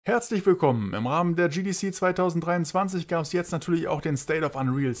Herzlich willkommen! Im Rahmen der GDC 2023 gab es jetzt natürlich auch den State of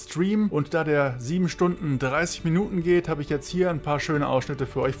Unreal Stream und da der 7 Stunden 30 Minuten geht, habe ich jetzt hier ein paar schöne Ausschnitte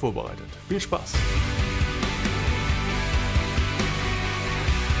für euch vorbereitet. Viel Spaß!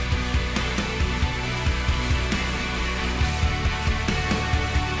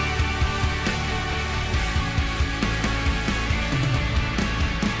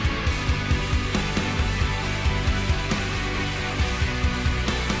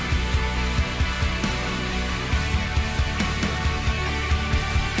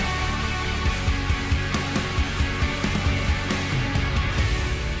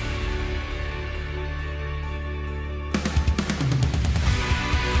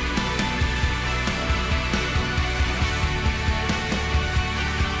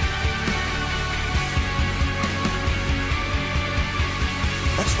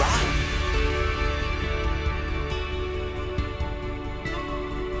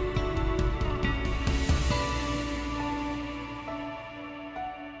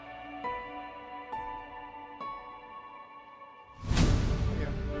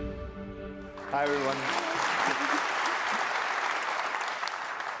 Hi, everyone.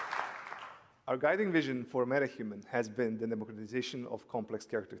 Our guiding vision for MetaHuman has been the democratization of complex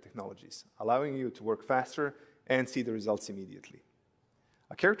character technologies, allowing you to work faster and see the results immediately.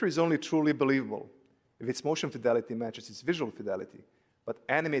 A character is only truly believable if its motion fidelity matches its visual fidelity, but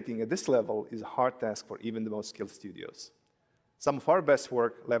animating at this level is a hard task for even the most skilled studios. Some of our best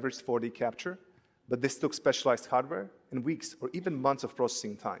work leveraged 4D capture, but this took specialized hardware and weeks or even months of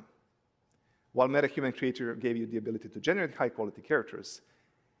processing time. While MetaHuman Creator gave you the ability to generate high-quality characters,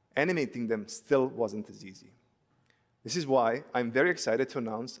 animating them still wasn't as easy. This is why I'm very excited to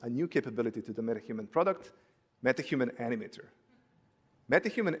announce a new capability to the MetaHuman product, MetaHuman Animator.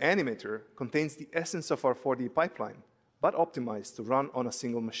 MetaHuman Animator contains the essence of our 4D pipeline, but optimized to run on a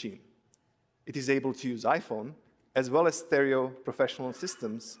single machine. It is able to use iPhone, as well as stereo professional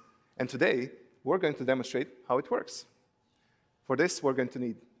systems, and today, we're going to demonstrate how it works. For this, we're going to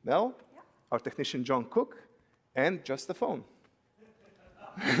need Mel, our technician John Cook, and just the phone.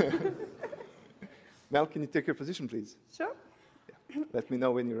 Mel, can you take your position, please? Sure. Yeah. Let me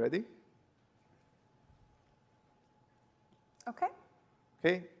know when you're ready. Okay.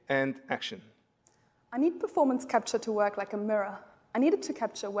 Okay, and action. I need performance capture to work like a mirror. I need it to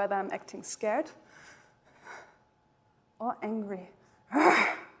capture whether I'm acting scared or angry.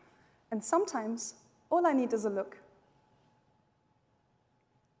 And sometimes, all I need is a look.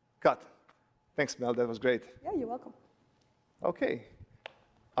 Cut. Thanks, Mel, that was great. Yeah, you're welcome. Okay.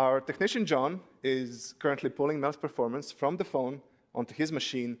 Our technician, John, is currently pulling Mel's performance from the phone onto his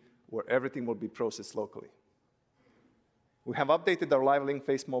machine, where everything will be processed locally. We have updated our Live Link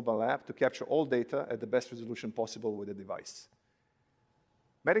Face mobile app to capture all data at the best resolution possible with the device.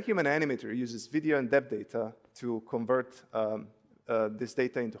 MetaHuman Animator uses video and depth data to convert this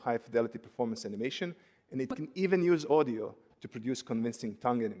data into high-fidelity performance animation, and it can even use audio to produce convincing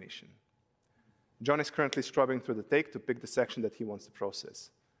tongue animation. John is currently scrubbing through the take to pick the section that he wants to process.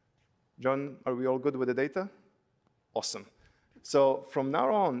 John, are we all good with the data? Awesome. So from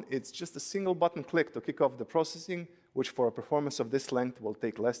now on, it's just a single button click to kick off the processing, which for a performance of this length will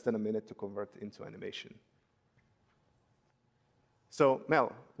take less than a minute to convert into animation. So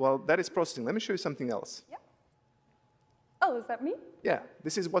Mel, while that is processing, let me show you something else. Yeah. Oh, is that me? Yeah,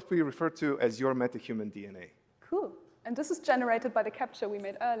 this is what we refer to as your MetaHuman DNA. Cool. And this is generated by the capture we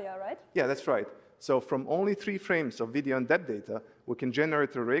made earlier, right? Yeah, that's right. So from only 3 frames of video and depth data, we can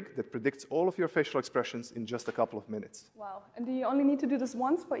generate a rig that predicts all of your facial expressions in just a couple of minutes. Wow. And do you only need to do this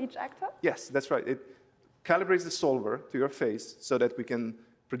once for each actor? Yes, that's right. It calibrates the solver to your face so that we can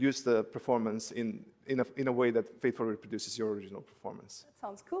produce the performance in a way that faithfully reproduces your original performance. That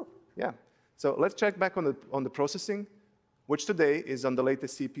sounds cool. Yeah. So let's check back on the processing, which today is on the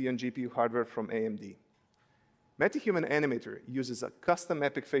latest CPU and GPU hardware from AMD. MetaHuman Animator uses a custom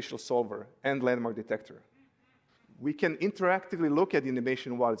epic facial solver and landmark detector. We can interactively look at the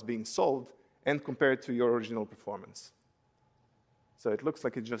animation while it's being solved and compare it to your original performance. So it looks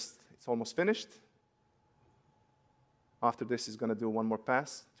like it's almost finished. After this, it's going to do one more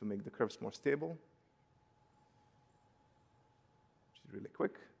pass to make the curves more stable, which is really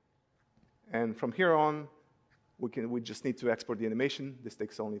quick. And from here on, we just need to export the animation. This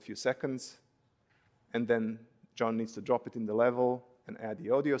takes only a few seconds. And then John needs to drop it in the level and add the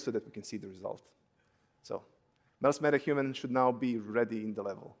audio so that we can see the result. So Mel's MetaHuman should now be ready in the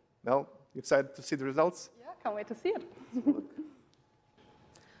level. Mel, you excited to see the results? Yeah, can't wait to see it.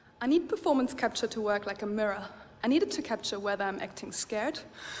 I need performance capture to work like a mirror. I need it to capture whether I'm acting scared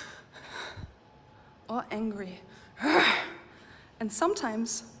or angry. And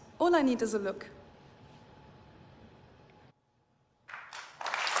sometimes, all I need is a look.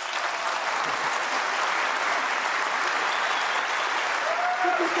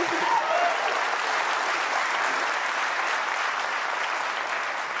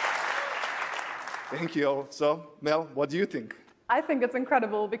 Thank you all. So, Mel, what do you think? I think it's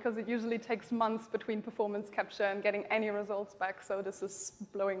incredible because it usually takes months between performance capture and getting any results back, so this is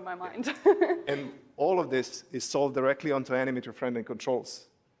blowing my mind. And all of this is solved directly onto animator-friendly controls.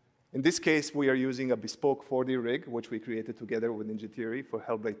 In this case, we are using a bespoke 4D rig, which we created together with Ninja Theory for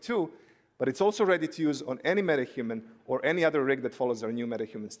Hellblade 2, but it's also ready to use on any MetaHuman or any other rig that follows our new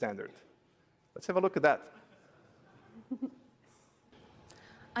MetaHuman standard. Let's have a look at that.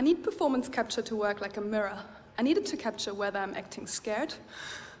 I need performance capture to work like a mirror. I need it to capture whether I'm acting scared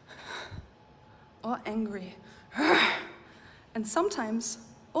or angry. And sometimes,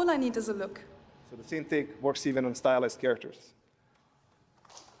 all I need is a look. So the scene take works even on stylized characters.